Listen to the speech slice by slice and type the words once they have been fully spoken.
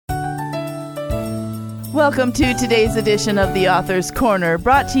Welcome to today's edition of the Author's Corner,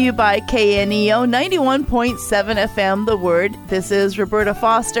 brought to you by KNEO 91.7 FM, The Word. This is Roberta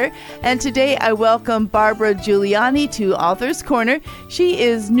Foster, and today I welcome Barbara Giuliani to Author's Corner. She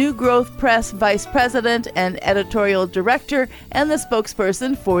is New Growth Press Vice President and Editorial Director and the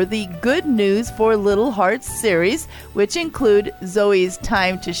spokesperson for the Good News for Little Hearts series, which include Zoe's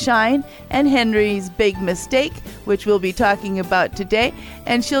Time to Shine and Henry's Big Mistake, which we'll be talking about today,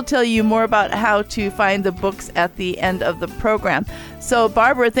 and she'll tell you more about how to find the books at the end of the program. So,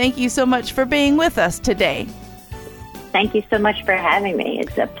 Barbara, thank you so much for being with us today. Thank you so much for having me.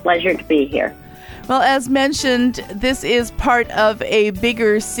 It's a pleasure to be here. Well, as mentioned, this is part of a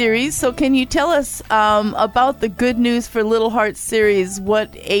bigger series. So can you tell us about the Good News for Little Hearts series?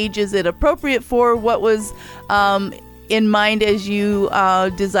 What age is it appropriate for? What was in mind as you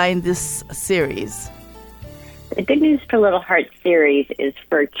designed this series? The Good News for Little Hearts series is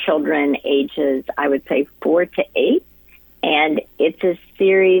for children ages, I would say, 4 to 8. And it's a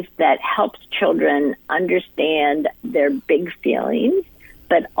series that helps children understand their big feelings,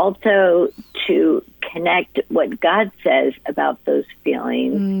 but also to connect what God says about those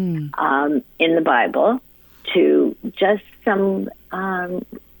feelings in the Bible to just some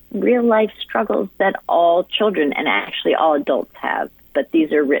real-life struggles that all children and actually all adults have. But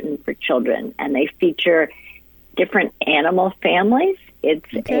these are written for children, and they feature different animal families. It's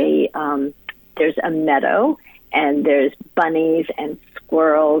there's a meadow, and there's bunnies and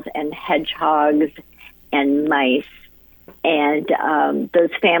squirrels and hedgehogs and mice, and those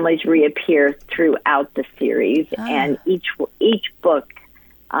families reappear throughout the series. And each book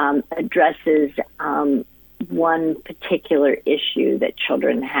addresses one particular issue that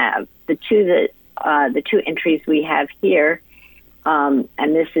children have. The two entries we have here, and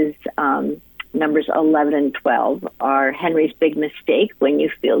this is numbers 11 and 12, are Henry's Big Mistake, When You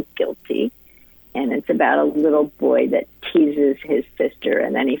Feel Guilty. And it's about a little boy that teases his sister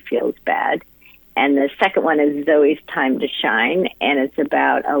and then he feels bad. And the second one is Zoe's Time to Shine, and it's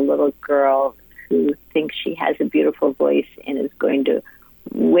about a little girl who thinks she has a beautiful voice and is going to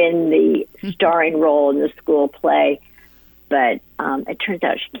win the starring role in the school play. But it turns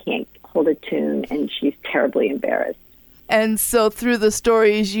out she can't hold a tune and she's terribly embarrassed. And so through the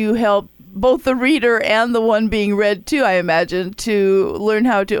stories, you help both the reader and the one being read too, I imagine, to learn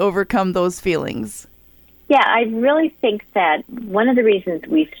how to overcome those feelings. Yeah, I really think that one of the reasons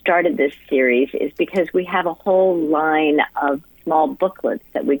we started this series is because we have a whole line of small booklets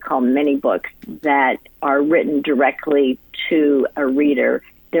that we call mini books that are written directly to a reader.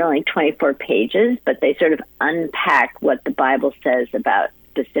 They're only 24 pages, but they sort of unpack what the Bible says about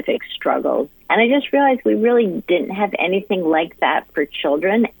specific struggles. And I just realized we really didn't have anything like that for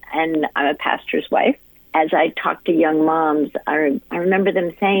children. And I'm a pastor's wife. As I talk to young moms, I remember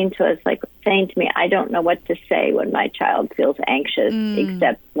them saying to me, I don't know what to say when my child feels anxious,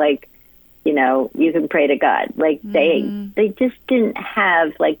 except you can pray to God. They just didn't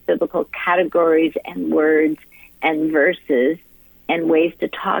have biblical categories and words and verses and ways to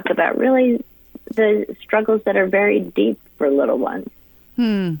talk about really the struggles that are very deep for little ones.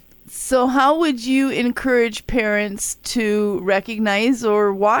 So how would you encourage parents to recognize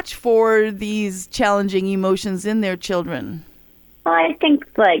or watch for these challenging emotions in their children? Well, I think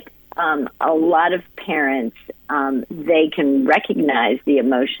a lot of parents, they can recognize the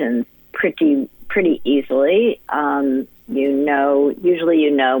emotions pretty easily. Usually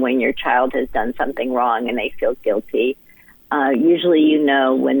when your child has done something wrong and they feel guilty. Usually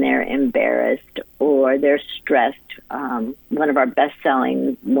when they're embarrassed or they're stressed. One of our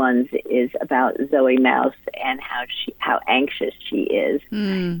best-selling ones is about Zoe Mouse and how anxious she is.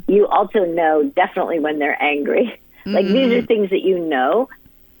 You also know definitely when they're angry. These are things that you know,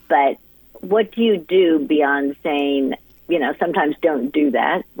 but what do you do beyond saying, sometimes don't do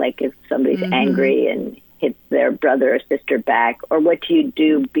that, like if somebody's angry and hits their brother or sister back, or what do you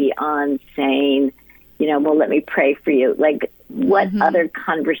do beyond saying, well, let me pray for you. What other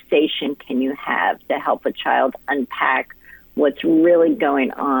conversation can you have to help a child unpack what's really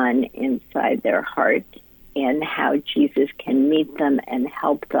going on inside their heart and how Jesus can meet them and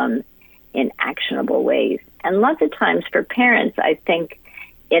help them in actionable ways? And lots of times for parents, I think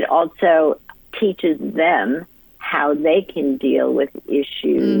it also teaches them how they can deal with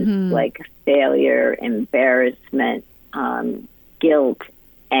issues like failure, embarrassment, guilt,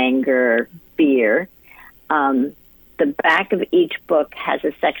 anger, fear. The back of each book has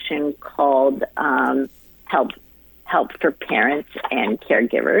a section called Help for Parents and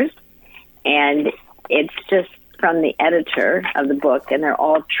Caregivers. And it's just from the editor of the book, and they're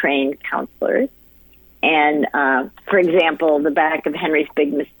all trained counselors. And, for example, the back of Henry's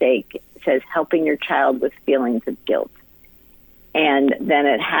Big Mistake says helping your child with feelings of guilt. And then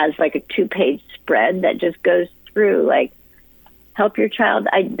it has like a 2-page spread that just goes through like help your child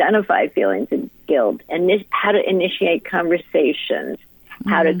identify feelings of guilt and how to initiate conversations,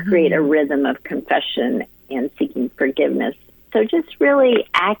 how to create a rhythm of confession and seeking forgiveness. So just really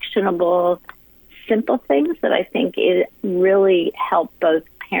actionable, simple things that I think it really help both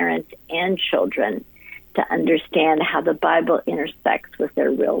parents and children to understand how the Bible intersects with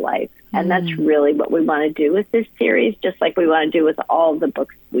their real life. And that's really what we want to do with this series, just like we want to do with all the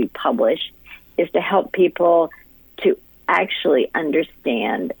books we publish, is to help people to actually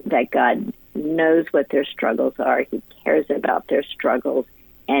understand that God knows what their struggles are. He cares about their struggles,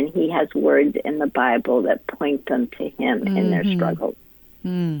 and he has words in the Bible that point them to him in their struggles.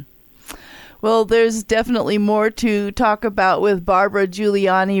 Well, there's definitely more to talk about with Barbara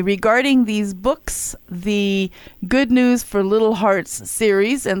Giuliani regarding these books, the Good News for Little Hearts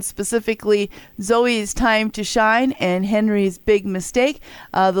series, and specifically Zoe's Time to Shine and Henry's Big Mistake,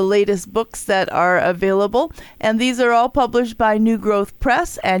 the latest books that are available. And these are all published by New Growth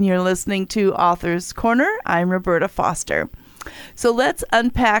Press, and you're listening to Author's Corner. I'm Roberta Foster. So let's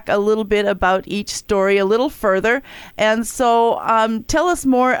unpack a little bit about each story a little further. And so tell us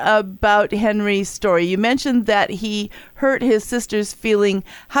more about Henry's story. You mentioned that he hurt his sister's feeling.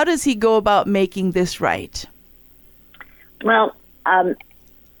 How does he go about making this right? Well,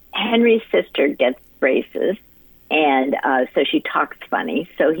 Henry's sister gets braces, and so she talks funny.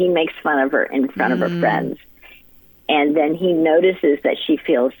 So he makes fun of her in front of her friends. And then he notices that she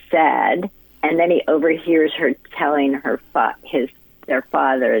feels sad. And then he overhears her telling their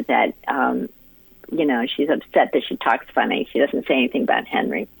father that, she's upset that she talks funny. She doesn't say anything about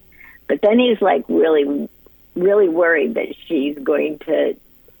Henry. But then he's like really, really worried that she's going to,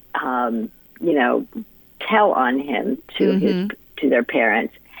 tell on him to their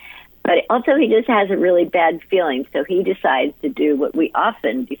parents. But also he just has a really bad feeling. So he decides to do what we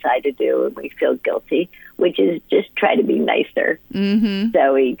often decide to do when we feel guilty, which is just try to be nicer.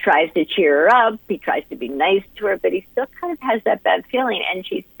 So he tries to cheer her up. He tries to be nice to her, but he still kind of has that bad feeling, and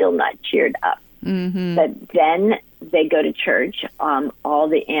she's still not cheered up. But then they go to church. All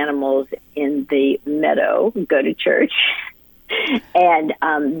the animals in the meadow go to church. And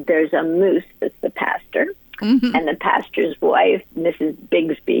there's a moose that's the pastor. And the pastor's wife, Mrs.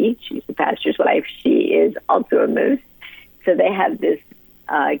 Bigsby, she's the pastor's wife, she is also a moose. So they have this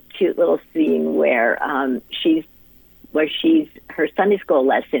cute little scene where her Sunday school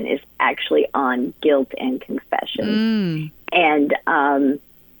lesson is actually on guilt and confession. And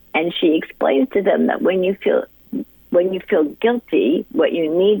she explains to them that when you feel guilty, what you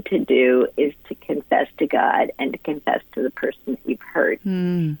need to do is to confess to God and to confess to the person that you've hurt.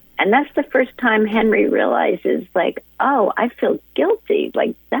 And that's the first time Henry realizes, like, oh, I feel guilty.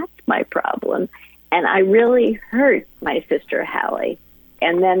 Like, that's my problem. And I really hurt my sister, Hallie.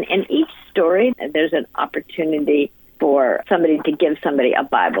 And then in each story, there's an opportunity for somebody to give somebody a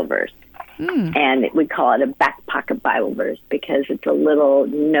Bible verse. And we call it a back pocket Bible verse because it's a little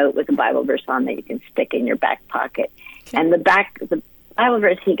note with a Bible verse on that you can stick in your back pocket. Okay. And the Bible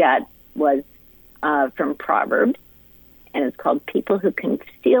verse he got was from Proverbs. And it's called, people who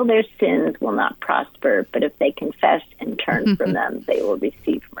conceal their sins will not prosper, but if they confess and turn from them, they will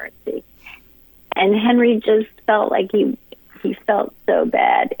receive mercy. And Henry just felt like he felt so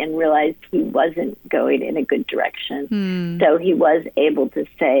bad and realized he wasn't going in a good direction. So he was able to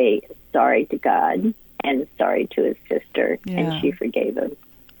say sorry to God and sorry to his sister, and she forgave him.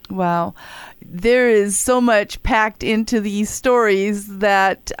 Wow. There is so much packed into these stories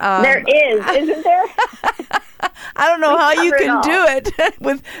that... there is, isn't there? I don't know how you can do it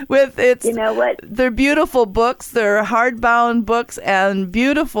with its. You know what? They're beautiful books. They're hardbound books and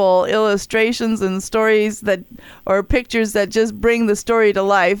beautiful illustrations and stories or pictures that just bring the story to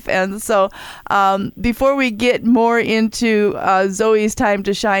life. And so, before we get more into Zoe's Time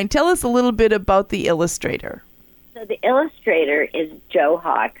to Shine, tell us a little bit about the illustrator. So the illustrator is Joe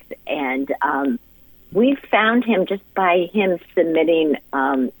Hawks, and we found him just by him submitting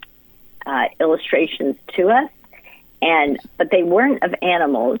illustrations to us, but they weren't of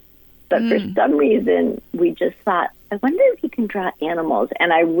animals. But for some reason, we just thought, I wonder if he can draw animals.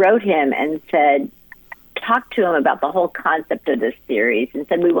 And I wrote him and said, talked to him about the whole concept of this series, and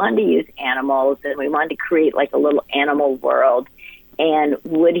said we wanted to use animals, and we wanted to create like a little animal world, and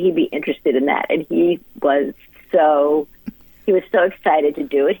would he be interested in that? And he was so excited to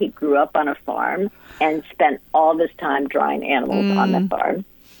do it. He grew up on a farm and spent all this time drawing animals on the farm.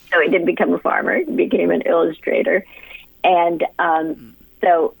 So he didn't become a farmer. He became an illustrator. And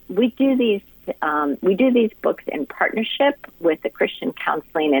so we do these we do these books in partnership with the Christian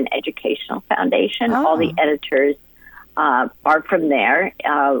Counseling and Educational Foundation. Oh. All the editors are from there.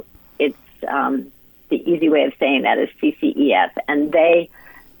 It's the easy way of saying that is CCEF, and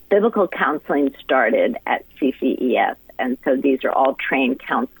biblical counseling started at CCEF, and so these are all trained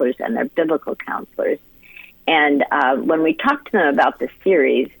counselors, and they're biblical counselors. And when we talked to them about the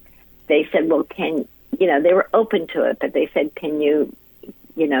series, they said, well, they were open to it, but they said, can you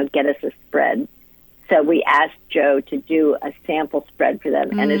get us a spread? So we asked Joe to do a sample spread for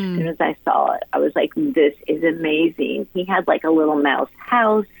them. And as soon as I saw it, I was like, this is amazing. He had like a little mouse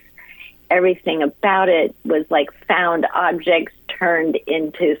house. Everything about it was like found objects turned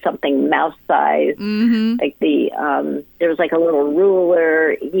into something mouse-sized. Mm-hmm. Like there was like a little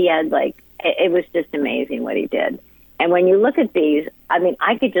ruler. He had it was just amazing what he did. And when you look at these, I mean,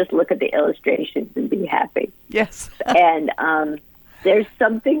 I could just look at the illustrations and be happy. Yes. And there's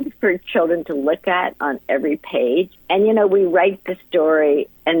something for children to look at on every page. And, we write the story,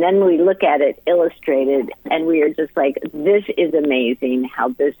 and then we look at it illustrated, and we are just like, this is amazing how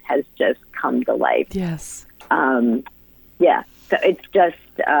this has just come to life. Yes. Yeah. So it's just,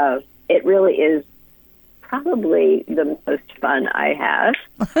 it really is probably the most fun I have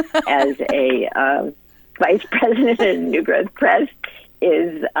as a vice president at New Growth Press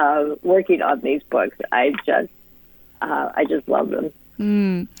is working on these books. I just love them.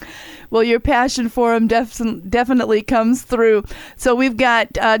 Well, your passion for them definitely comes through. So we've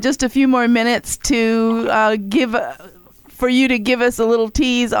got just a few more minutes to for you to give us a little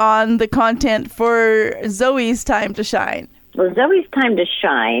tease on the content for Zoe's Time to Shine. Well, Zoe's Time to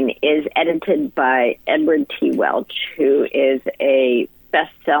Shine is edited by Edward T. Welch, who is a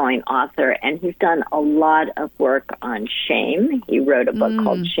best-selling author, and he's done a lot of work on shame. He wrote a book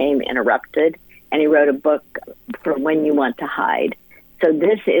called Shame Interrupted, and he wrote a book for When You Want to Hide. So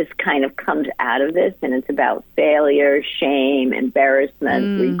this is kind of comes out of this, and it's about failure, shame,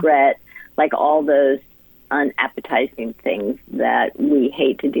 embarrassment, regret, like all those unappetizing things that we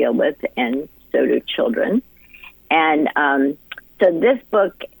hate to deal with, and so do children. And so this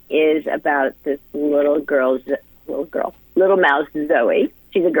book is about this little mouse, Zoe.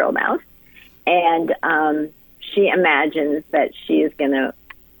 She's a girl mouse. And she imagines that she is going to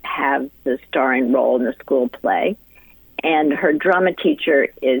have the starring role in the school play. And her drama teacher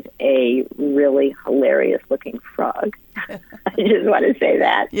is a really hilarious-looking frog. I just want to say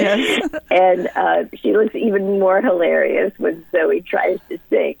that. Yes. And she looks even more hilarious when Zoe tries to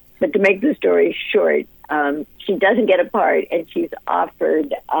sing. But to make the story short, she doesn't get a part, and she's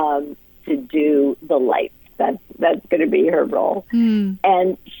offered to do the lights. That's going to be her role.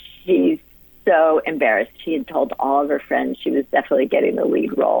 And she's so embarrassed. She had told all of her friends she was definitely getting the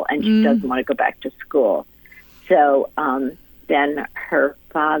lead role, and she doesn't want to go back to school. So then her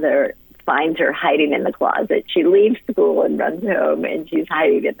father finds her hiding in the closet. She leaves school and runs home, and she's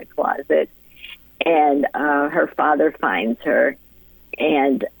hiding in the closet. And her father finds her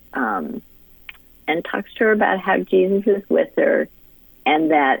and talks to her about how Jesus is with her,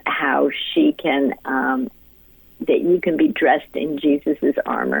 and that how she can, that you can be dressed in Jesus's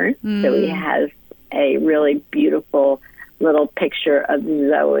armor. So he has a really beautiful little picture of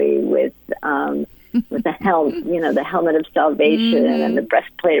Zoe with the helmet, the helmet of salvation and the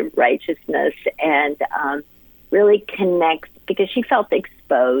breastplate of righteousness, and really connects because she felt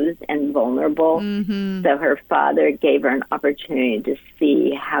exposed and vulnerable. So her father gave her an opportunity to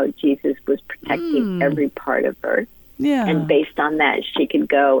see how Jesus was protecting every part of her. Yeah. And based on that, she could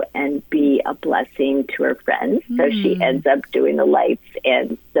go and be a blessing to her friends. So she ends up doing the lights,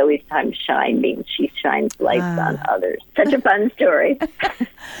 and Zoe's Time to Shine means she shines lights on others. Such a fun story.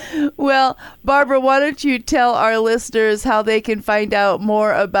 Well, Barbara, why don't you tell our listeners how they can find out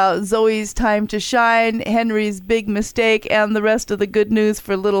more about Zoe's Time to Shine, Henry's Big Mistake, and the rest of the Good News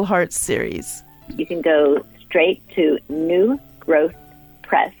for Little Hearts series? You can go straight to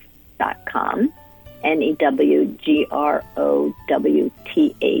newgrowthpress.com.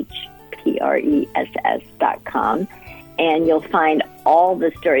 NEWGROWTHPRESS.com, and you'll find all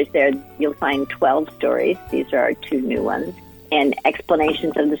the stories there. You'll find 12 stories. These are our 2 new ones, and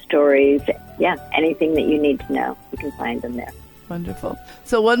explanations of the stories. Yeah, anything that you need to know, you can find them there. Wonderful.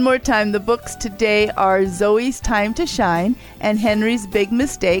 So one more time, the books today are Zoe's Time to Shine and Henry's Big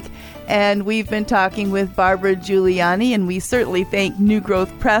Mistake. And we've been talking with Barbara Giuliani, and we certainly thank New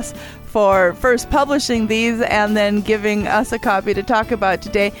Growth Press for first publishing these and then giving us a copy to talk about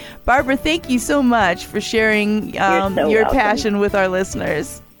today. Barbara, thank you so much for sharing your passion with our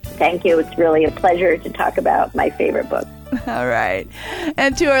listeners. Thank you. It's really a pleasure to talk about my favorite book. All right.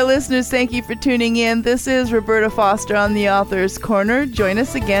 And to our listeners, thank you for tuning in. This is Roberta Foster on the Author's Corner. Join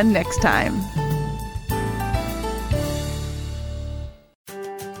us again next time.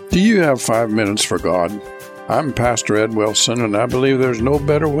 Do you have 5 minutes for God? I'm Pastor Ed Wilson, and I believe there's no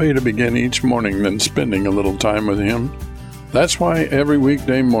better way to begin each morning than spending a little time with Him. That's why every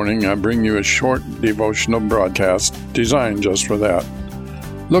weekday morning I bring you a short devotional broadcast designed just for that.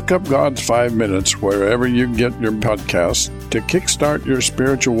 Look up God's 5 minutes wherever you get your podcasts to kickstart your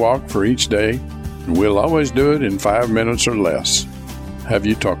spiritual walk for each day. We'll always do it in 5 minutes or less. Have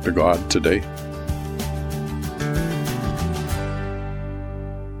you talked to God today?